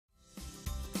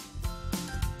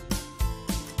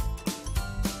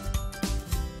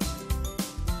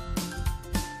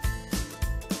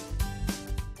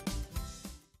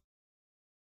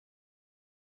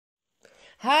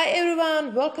Hi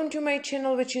everyone, welcome to my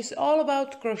channel which is all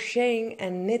about crocheting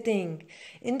and knitting.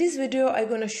 In this video I'm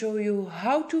gonna show you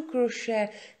how to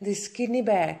crochet this kidney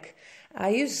bag. I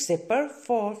use zipper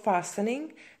for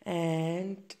fastening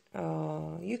and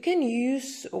you can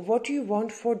use what you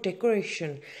want for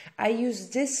decoration. I use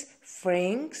this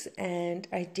frings and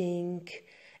I think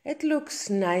it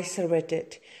looks nicer with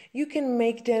it. You can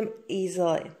make them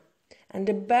easily. And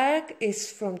the bag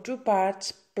is from 2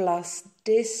 parts plus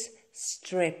this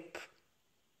strip.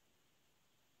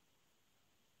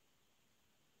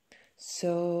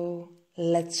 So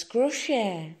let's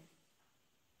crochet.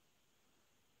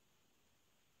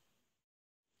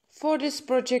 For this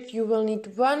project you will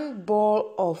need 1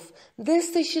 ball of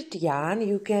this t-shirt yarn.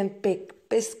 You can pick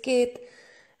biscuit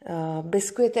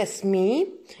as me,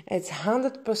 it's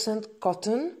 100%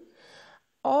 cotton,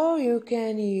 or you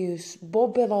can use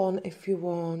bobelon if you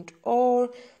want, or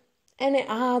any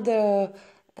other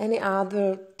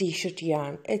t-shirt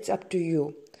yarn. It's up to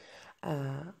you.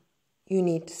 You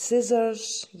need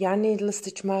scissors, yarn needle,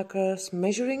 stitch markers,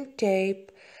 measuring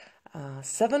tape,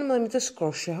 7mm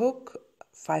crochet hook,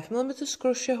 5mm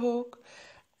crochet hook,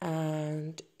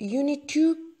 and you need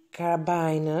 2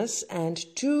 carabiners and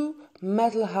 2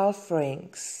 metal half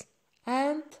rings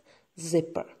and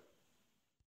zipper.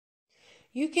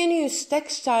 You can use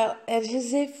textile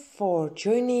adhesive for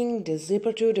joining the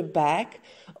zipper to the bag,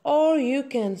 or you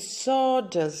can sew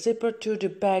the zipper to the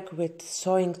bag with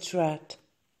sewing thread.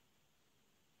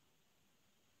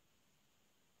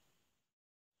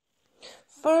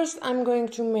 First I'm going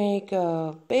to make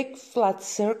a big flat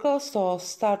circle, so I'll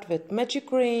start with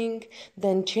magic ring,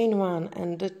 then chain 1,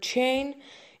 and the chain,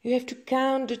 you have to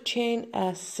count the chain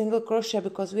as single crochet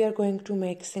because we are going to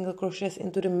make single crochets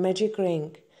into the magic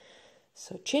ring.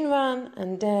 So chain 1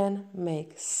 and then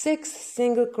make 6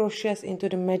 single crochets into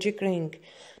the magic ring.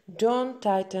 Don't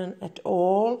tighten at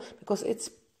all because it's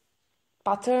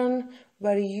pattern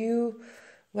where you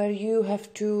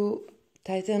have to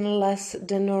tighten less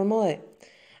than normally.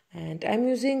 And I'm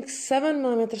using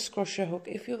 7mm crochet hook.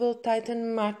 If you will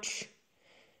tighten much,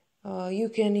 you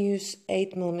can use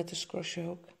 8mm crochet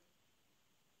hook.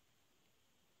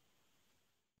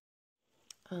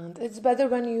 And it's better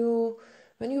when you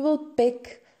will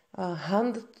pick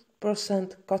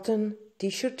 100% cotton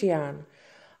t-shirt yarn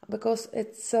because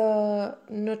it's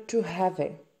not too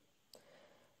heavy.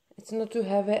 It's not too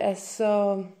heavy as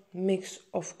a mix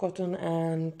of cotton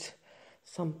and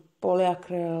some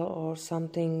polyacryl or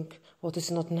something what is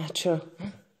not natural.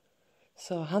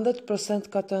 So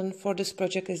 100% cotton for this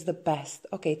project is the best.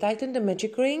 Okay, tighten the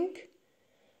magic ring.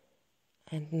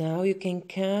 And now you can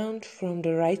count from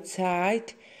the right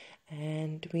side,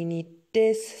 and we need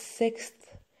this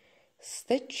 6th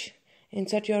stitch.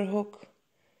 Insert your hook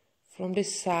from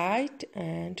this side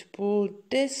and pull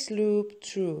this loop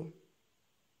through.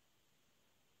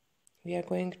 We are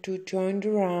going to join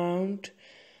the round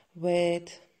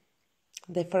with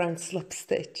different slip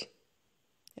stitch.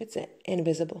 It's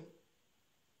invisible.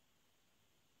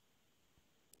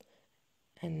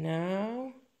 And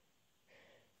now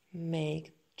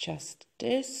make just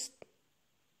this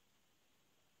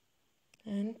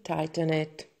and tighten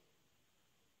it.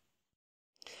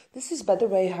 This is better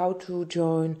way how to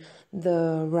join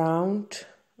the round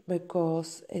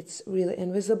because it's really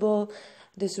invisible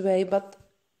this way, but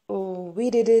we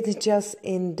did it just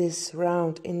in this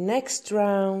round. In next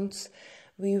rounds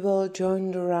we will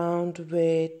join the round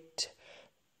with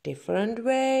different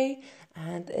way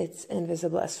and it's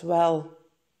invisible as well.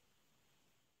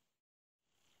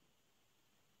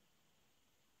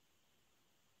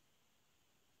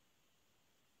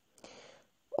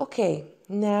 Okay,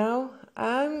 now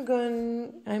I'm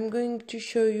going to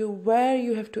show you where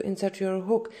you have to insert your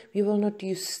hook. We will not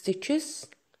use stitches,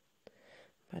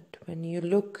 but when you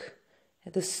look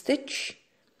at the stitch,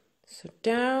 so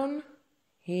down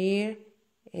here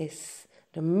is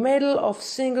the middle of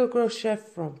single crochet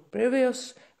from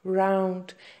previous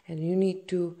round, and you need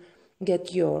to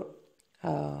get your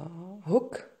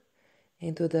hook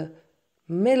into the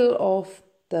middle of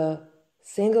the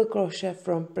single crochet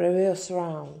from previous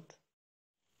round.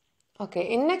 Okay,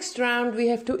 in next round we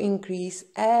have to increase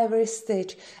every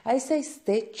stitch. I say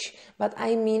stitch, but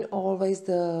I mean always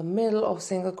the middle of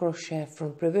single crochet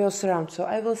from previous round. So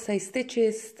I will say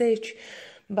stitches, stitch,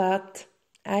 but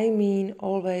I mean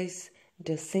always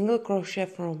the single crochet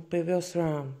from previous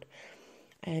round.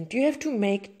 And you have to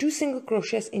make 2 single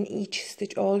crochets in each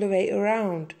stitch all the way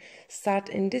around. Start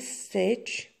in this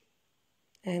stitch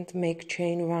and make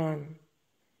chain 1.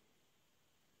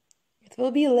 It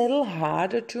will be a little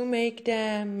harder to make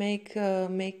them, make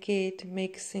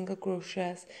single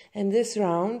crochets in this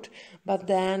round, but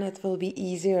then it will be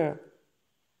easier.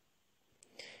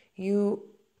 You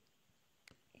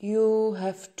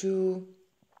have to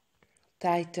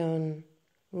tighten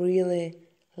really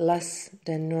less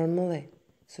than normally.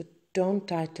 So don't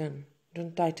tighten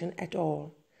at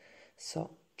all.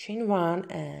 So chain 1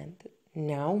 and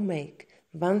now make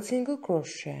 1 single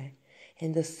crochet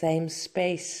in the same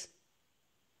space.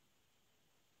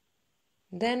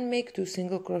 Then make 2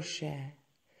 single crochet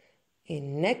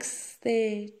in next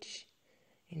stitch,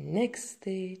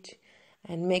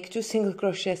 and make 2 single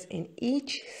crochets in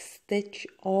each stitch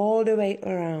all the way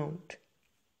around.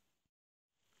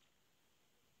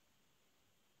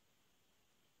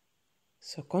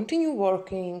 So continue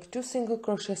working 2 single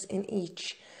crochets in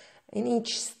each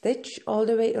stitch all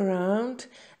the way around,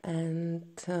 and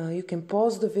you can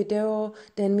pause the video,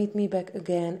 then meet me back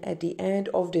again at the end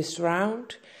of this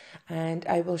round, and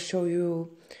I will show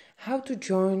you how to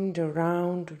join the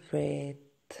round with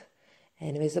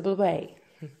invisible way.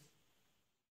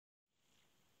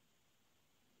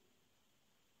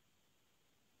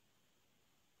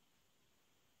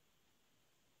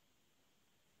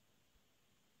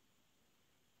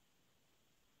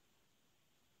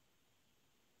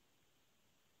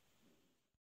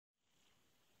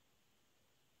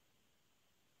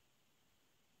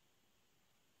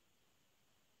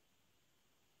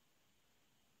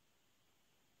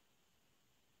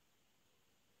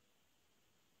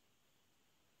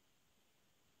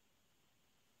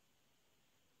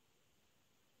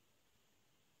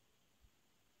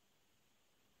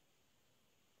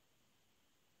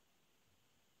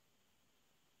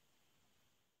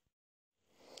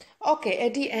 Okay,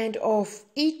 at the end of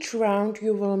each round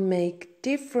you will make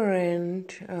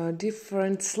different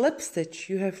slip stitch.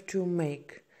 You have to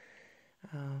make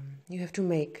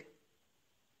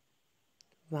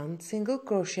 1 single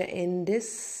crochet in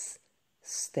this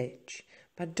stitch,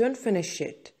 but don't finish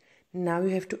it. Now you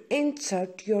have to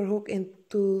insert your hook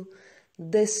into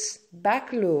this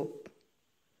back loop.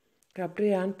 Grab the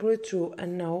yarn, pull it through,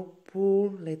 and now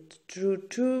pull it through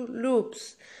 2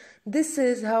 loops. This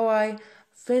is how I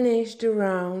finish the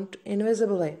round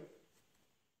invisibly.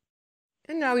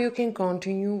 And now you can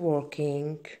continue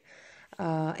working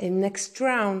in next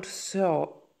round.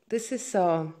 So this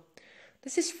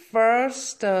is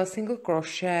first single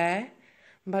crochet,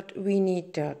 but we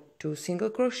need 2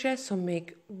 single crochets, so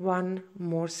make 1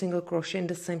 more single crochet in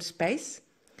the same space.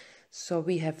 So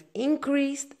we have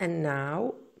increased, and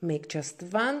now make just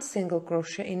 1 single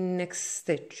crochet in next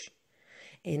stitch.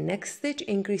 In next stitch,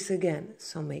 increase again,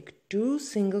 so make 2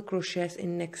 single crochets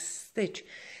in next stitch.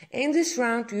 In this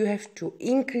round you have to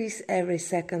increase every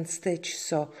second stitch,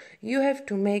 so you have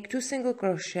to make 2 single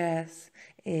crochets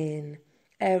in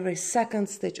every second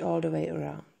stitch all the way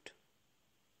around.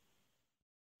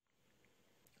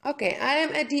 Okay, I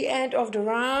am at the end of the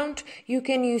round. You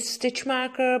can use stitch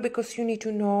marker because you need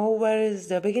to know where is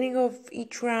the beginning of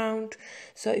each round.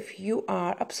 So if you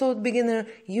are absolute beginner,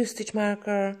 use stitch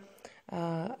marker.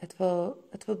 It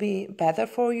will be better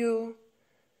for you.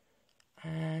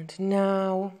 And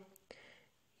now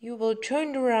you will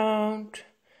join the round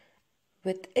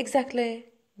with exactly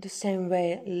the same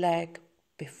way like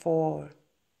before.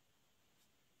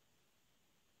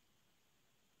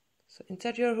 So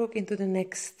insert your hook into the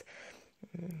next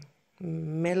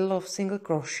middle of single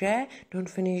crochet. Don't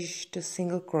finish the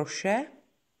single crochet.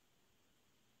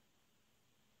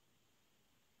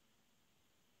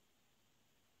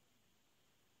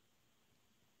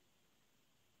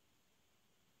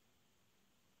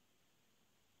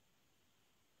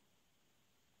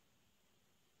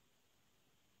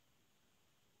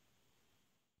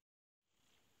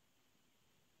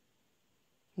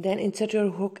 Then insert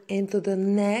your hook into the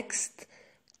next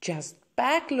just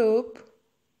back loop.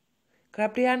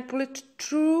 Grab the yarn, pull it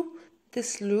through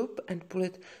this loop and pull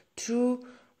it through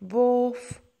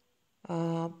both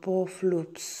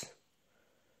loops.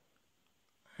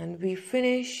 And we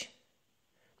finish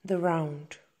the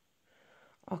round.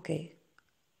 Okay.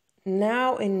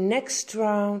 Now in next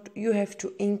round you have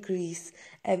to increase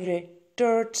every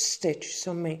third stitch.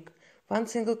 So make 1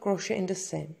 single crochet in the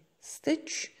same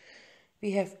stitch.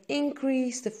 We have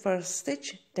increased the first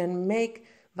stitch, then make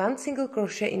 1 single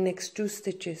crochet in next 2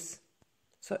 stitches.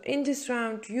 So in this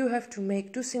round you have to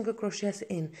make 2 single crochets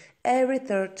in every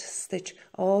third stitch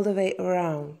all the way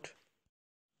around.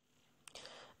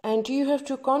 And you have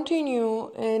to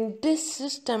continue in this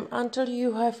system until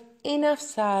you have enough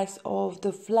size of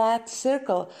the flat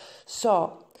circle.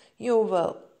 So you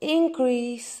will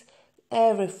increase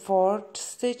every fourth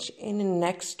stitch in the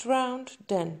next round,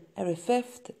 then every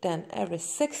fifth, then every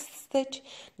sixth stitch,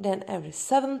 then every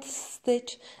seventh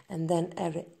stitch, and then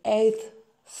every eighth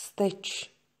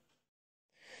stitch.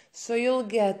 So you'll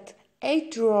get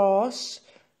 8 rows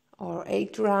or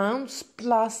 8 rounds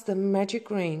plus the magic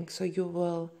ring, so you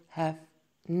will have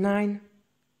 9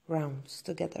 rounds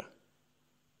together.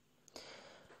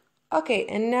 Okay,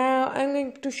 and now I'm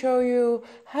going to show you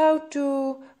how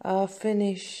to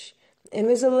finish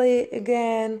invisibly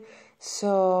again.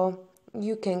 So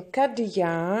you can cut the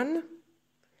yarn,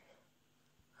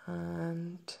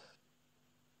 and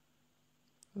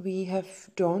we have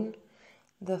done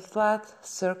the flat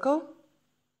circle.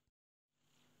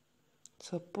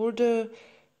 So pull the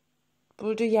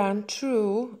yarn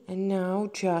through, and now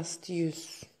just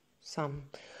use some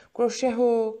crochet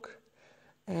hook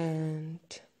and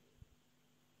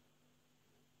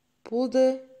pull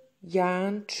the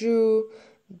yarn through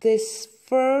this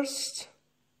first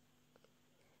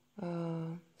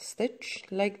stitch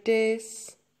like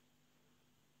this,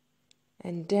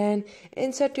 and then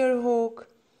insert your hook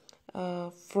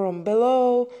from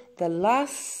below the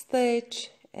last stitch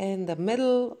in the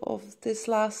middle of this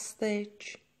last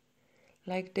stitch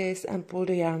like this, and pull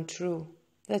the yarn through.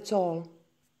 That's all.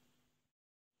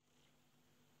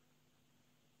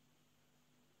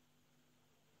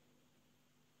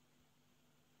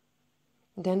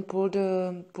 Then pull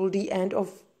the end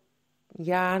of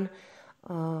yarn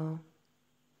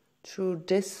through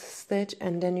this stitch,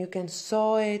 and then you can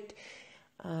sew it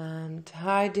and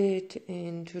hide it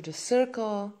into the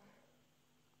circle.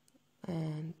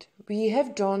 And we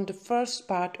have done the first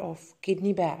part of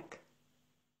kidney bag.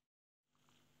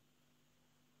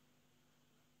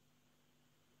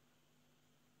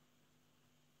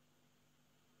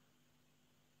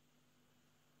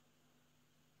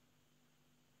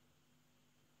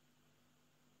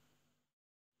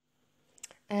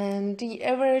 And the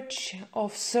average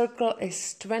of circle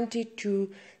is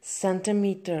 22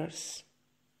 centimeters.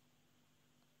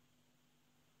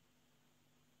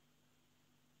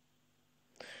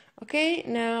 Okay,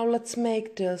 now let's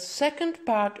make the second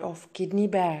part of kidney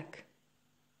bag.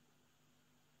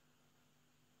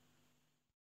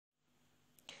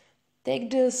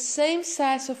 Take the same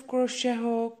size of crochet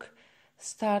hook,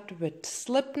 start with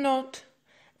slip knot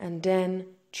and then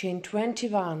chain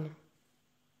 21.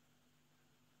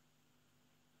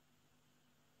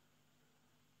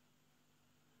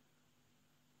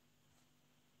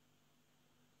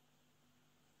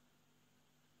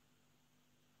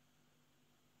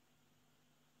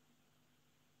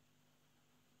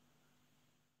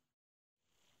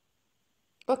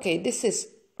 Okay, this is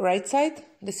right side,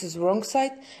 this is wrong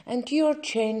side, and your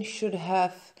chain should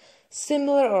have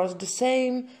similar or the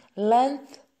same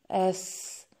length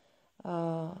as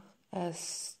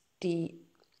the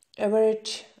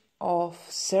average of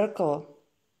circle.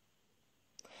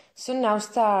 So now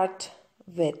start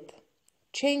with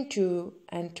chain 2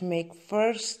 and make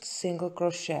first single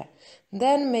crochet.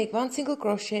 Then make 1 single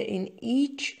crochet in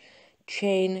each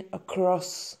chain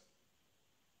across.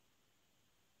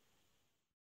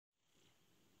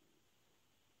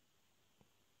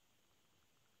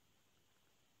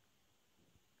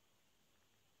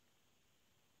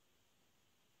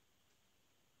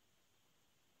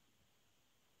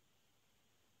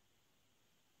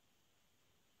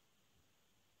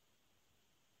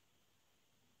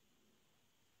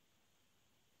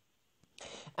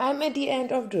 I'm at the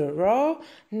end of the row.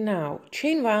 Now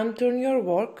chain 1, turn your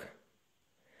work,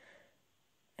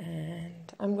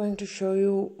 and I'm going to show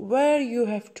you where you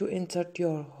have to insert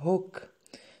your hook.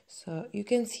 So you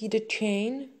can see the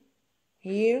chain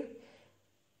here,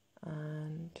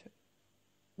 and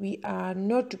we are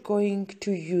not going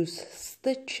to use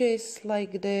stitches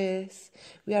like this.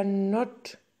 We are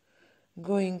not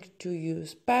going to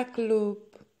use back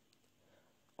loop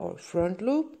or front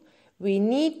loop. We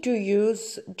need to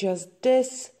use just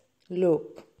this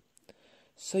loop.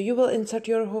 So you will insert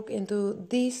your hook into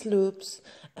these loops,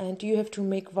 and you have to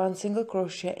make 1 single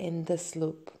crochet in this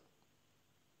loop.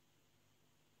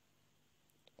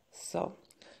 So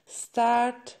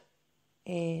start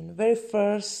in very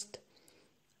first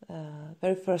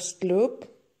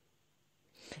loop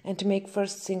and make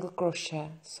first single crochet.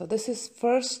 So this is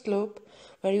first loop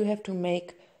where you have to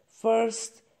make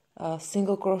first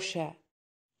single crochet.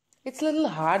 It's a little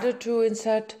harder to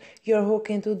insert your hook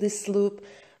into this loop,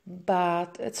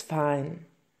 but it's fine.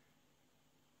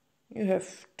 You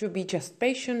have to be just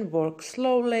patient, work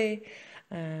slowly,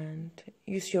 and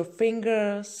use your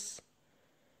fingers.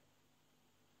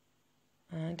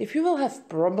 And if you will have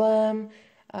problem,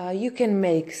 you can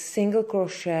make single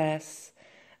crochets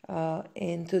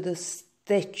into the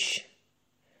stitch,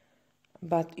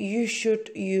 but you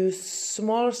should use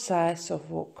small size of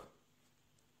hook.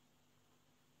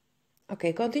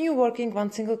 Okay, continue working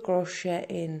 1 single crochet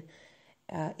in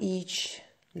each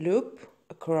loop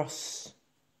across.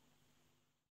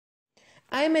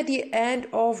 I'm at the end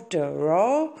of the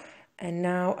row, and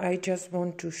now I just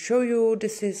want to show you,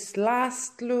 this is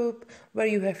last loop where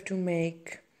you have to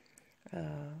make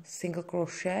single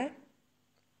crochet,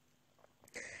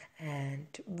 and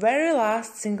very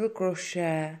last single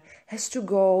crochet has to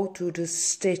go to the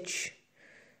stitch.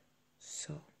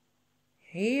 So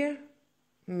here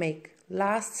make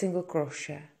last single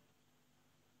crochet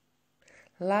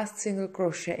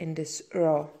in this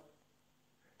row,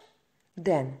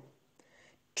 then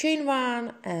chain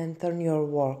 1 and turn your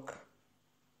work.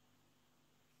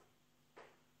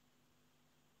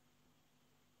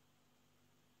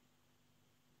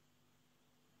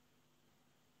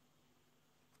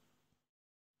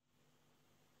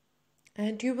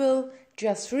 And you will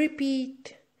just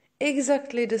repeat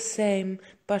exactly the same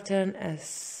pattern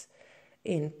as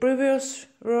in previous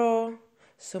row.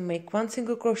 So make 1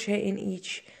 single crochet in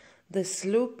each this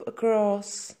loop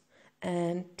across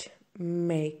and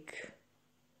make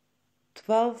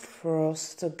 12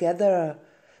 rows together.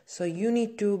 So you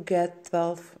need to get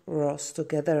 12 rows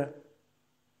together.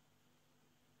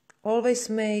 Always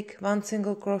make 1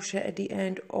 single crochet at the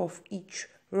end of each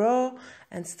row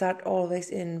and start always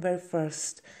in very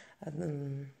first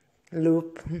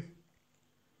loop.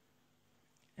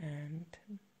 And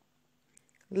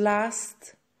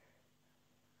last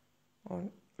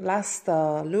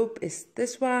loop is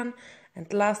this one,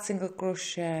 and last single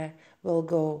crochet will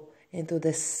go into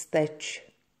this stitch.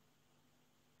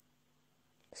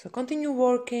 So continue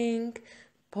working,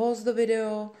 pause the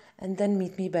video, and then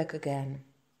meet me back again.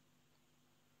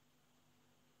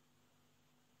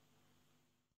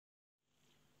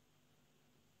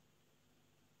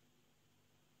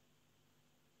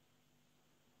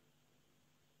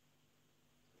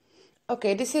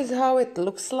 Okay, this is how it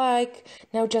looks like.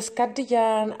 Now just cut the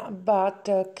yarn, but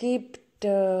keep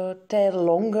the tail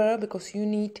longer because you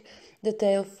need the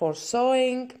tail for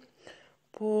sewing.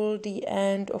 Pull the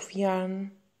end of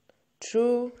yarn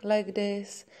through like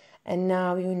this, and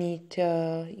now you need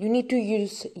to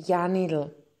use yarn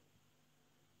needle.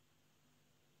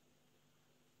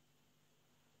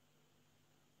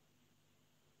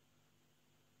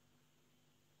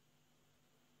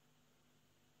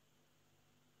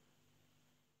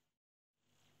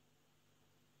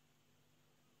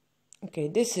 Okay,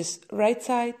 this is right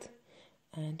side,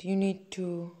 and you need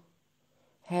to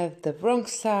have the wrong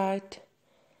side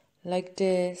like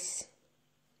this.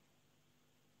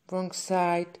 Wrong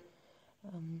side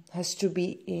has to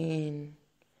be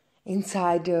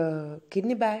inside the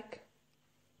kidney bag.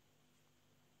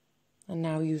 And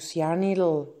now use yarn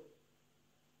needle.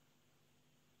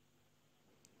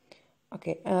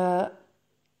 Okay,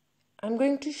 I'm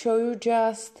going to show you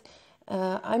just,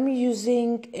 I'm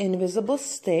using invisible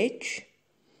stitch,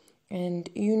 and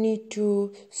you need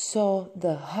to sew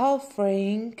the half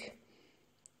ring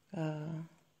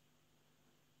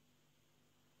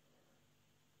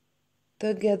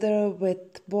together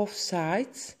with both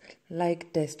sides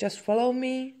like this. Just follow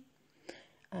me,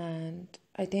 and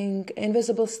I think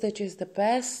invisible stitch is the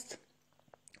best.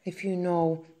 If you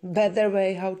know better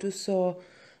way how to sew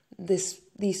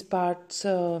these parts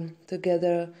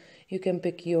together, you can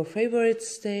pick your favorite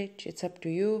stitch, it's up to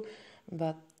you,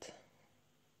 but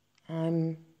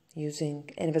I'm using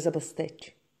invisible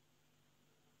stitch.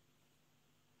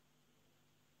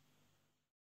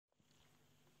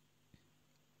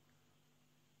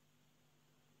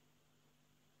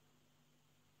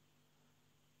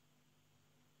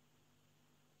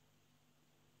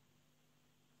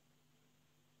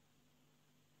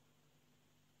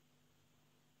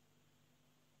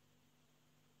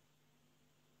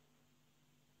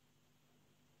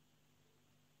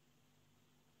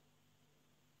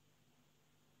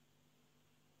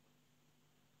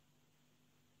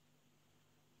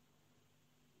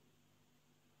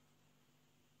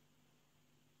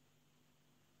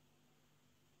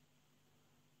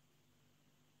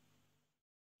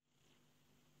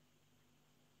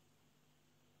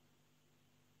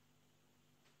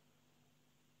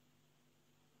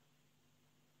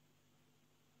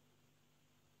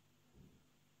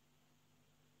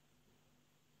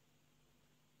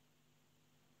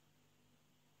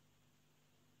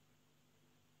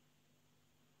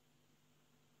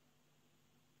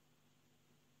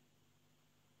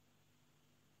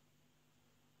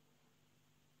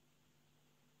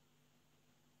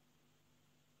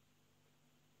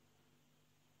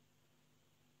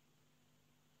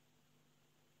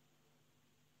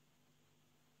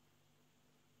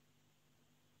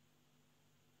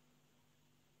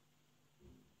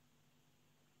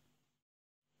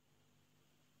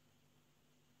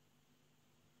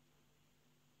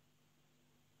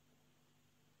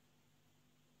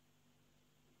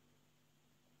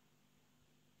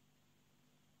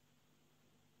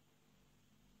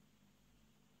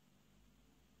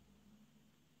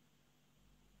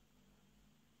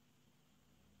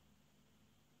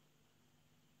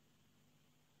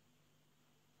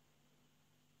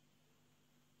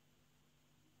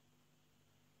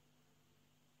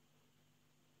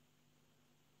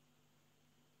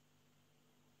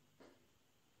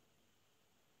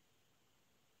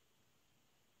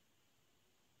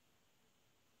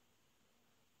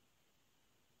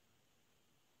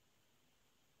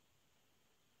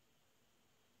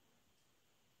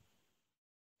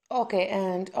 Okay,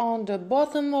 and on the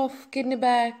bottom of kidney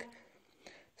bag,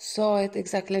 sew it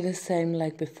exactly the same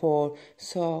like before.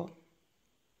 So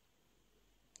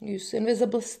use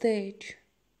invisible stitch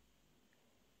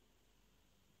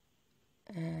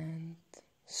and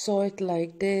sew it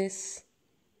like this.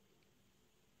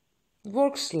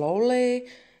 Work slowly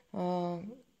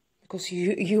because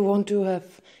you want to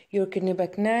have your kidney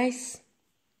bag nice.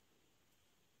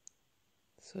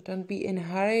 So don't be in a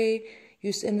hurry.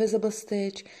 Use invisible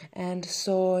stitch and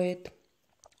sew it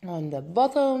on the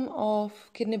bottom of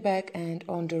kidney bag and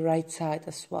on the right side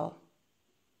as well.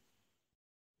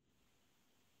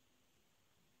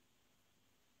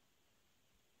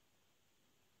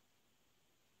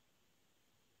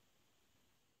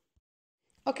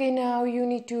 Okay, now you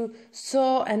need to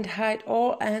sew and hide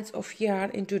all ends of yarn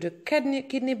into the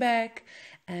kidney bag,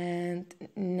 and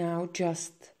now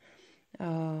just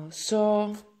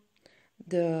sew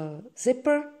the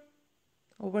zipper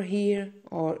over here,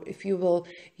 or if you will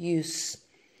use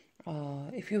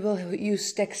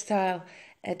textile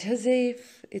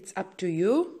adhesive, it's up to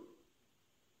you.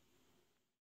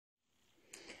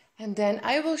 And then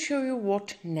I will show you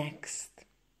what next.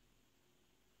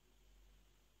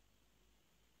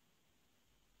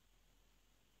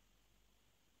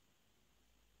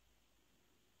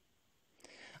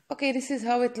 Okay, this is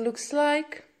how it looks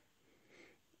like.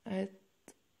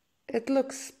 It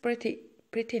looks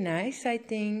pretty nice, I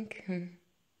think.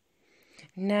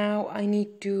 Now I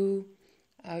need to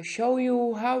show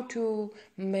you how to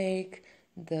make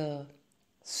the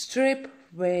strip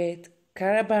with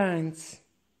carabines.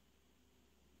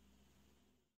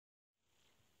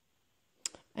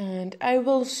 And I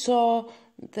will sew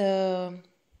the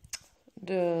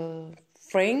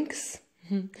franks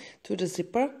to the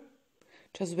zipper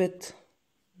just with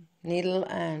needle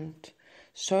and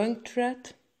sewing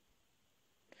thread.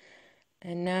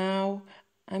 And now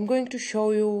I'm going to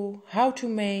show you how to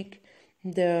make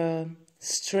the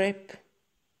strip.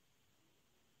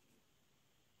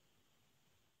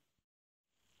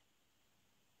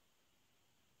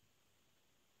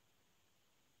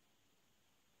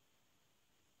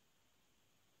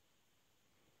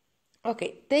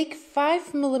 Okay, take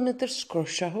 5mm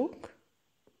crochet hook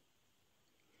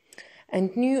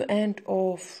and new end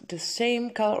of the same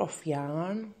color of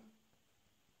yarn,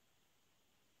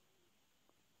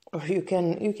 or you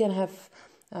can have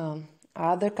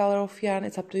other color of yarn,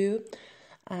 it's up to you,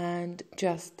 and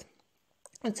just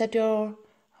insert your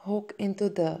hook into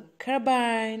the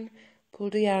carabine, pull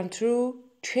the yarn through,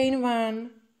 chain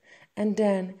one, and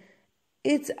then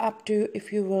it's up to you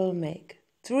if you will make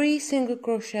 3 single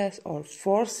crochets or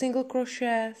 4 single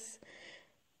crochets.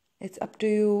 It's up to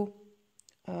you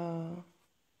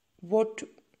what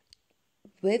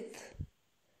width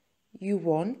you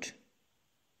want.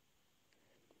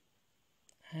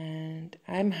 And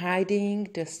I'm hiding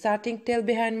the starting tail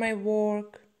behind my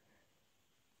work,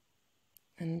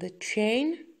 and the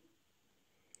chain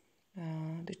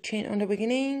on the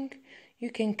beginning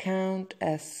you can count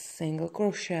as single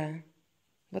crochet,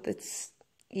 but it's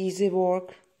easy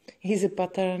work, easy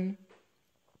pattern.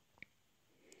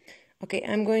 Okay,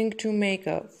 I'm going to make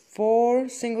 4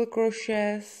 single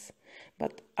crochets,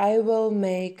 but I will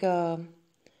make 3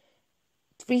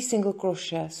 single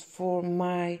crochets for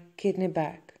my kidney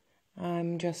bag.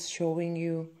 I'm just showing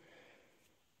you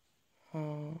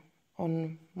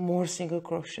on more single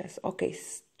crochets. Okay,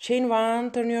 chain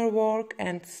 1, turn your work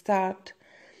and start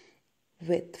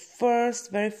with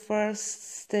very first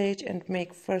stitch and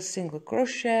make first single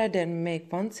crochet, then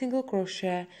make 1 single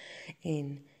crochet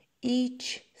in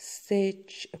each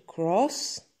stitch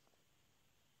across.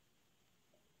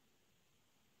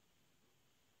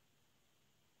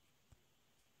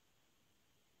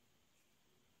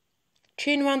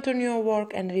 Chain 1, turn your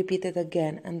work and repeat it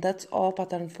again, and that's all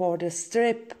pattern for the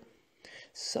strip.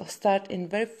 So start in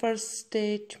very first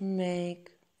stitch,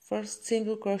 make first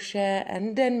single crochet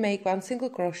and then make 1 single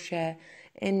crochet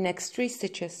in next 3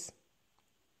 stitches.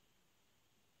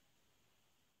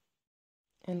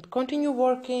 And continue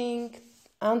working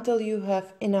until you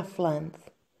have enough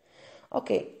length.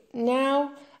 Okay,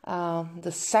 now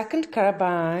the second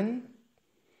carabine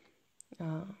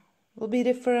will be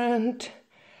different.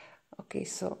 Okay,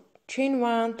 so chain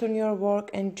 1, turn your work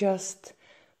and just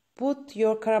put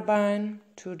your carabine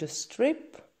to the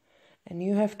strip, and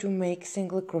you have to make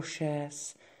single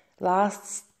crochets,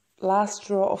 last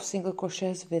row of single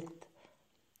crochets with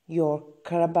your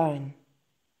carabine.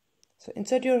 So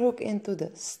insert your hook into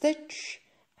the stitch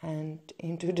and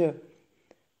into the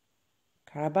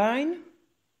carabine,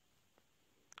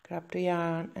 grab the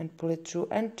yarn and pull it through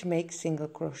and make single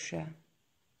crochet.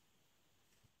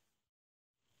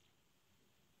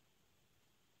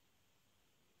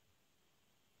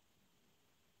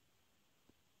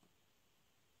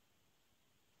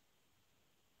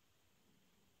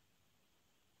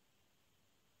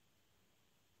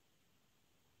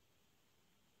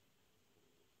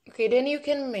 Okay, then you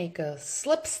can make a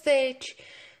slip stitch,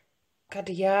 cut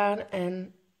the yarn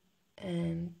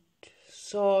and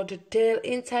sew the tail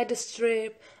inside the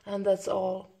strip, and that's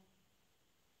all.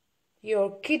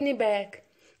 Your kidney bag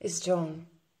is done.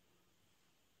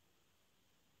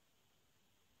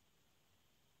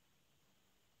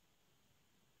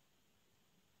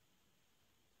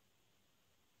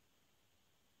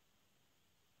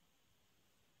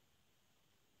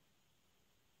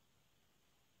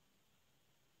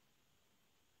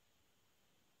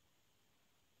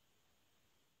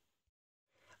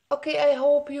 Okay, I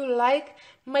hope you like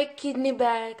my kidney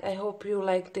bag. I hope you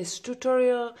like this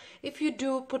tutorial. If you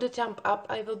do, put a thumb up.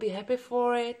 I will be happy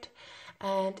for it.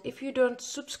 And if you don't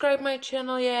subscribe my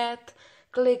channel yet,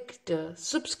 click the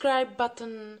subscribe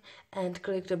button and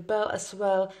click the bell as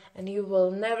well, and you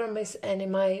will never miss any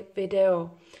my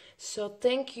video. So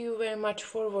thank you very much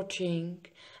for watching,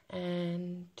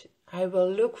 and I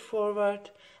will look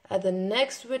forward at the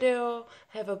next video.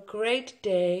 Have a great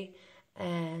day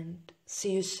and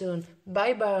see you soon.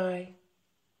 Bye bye.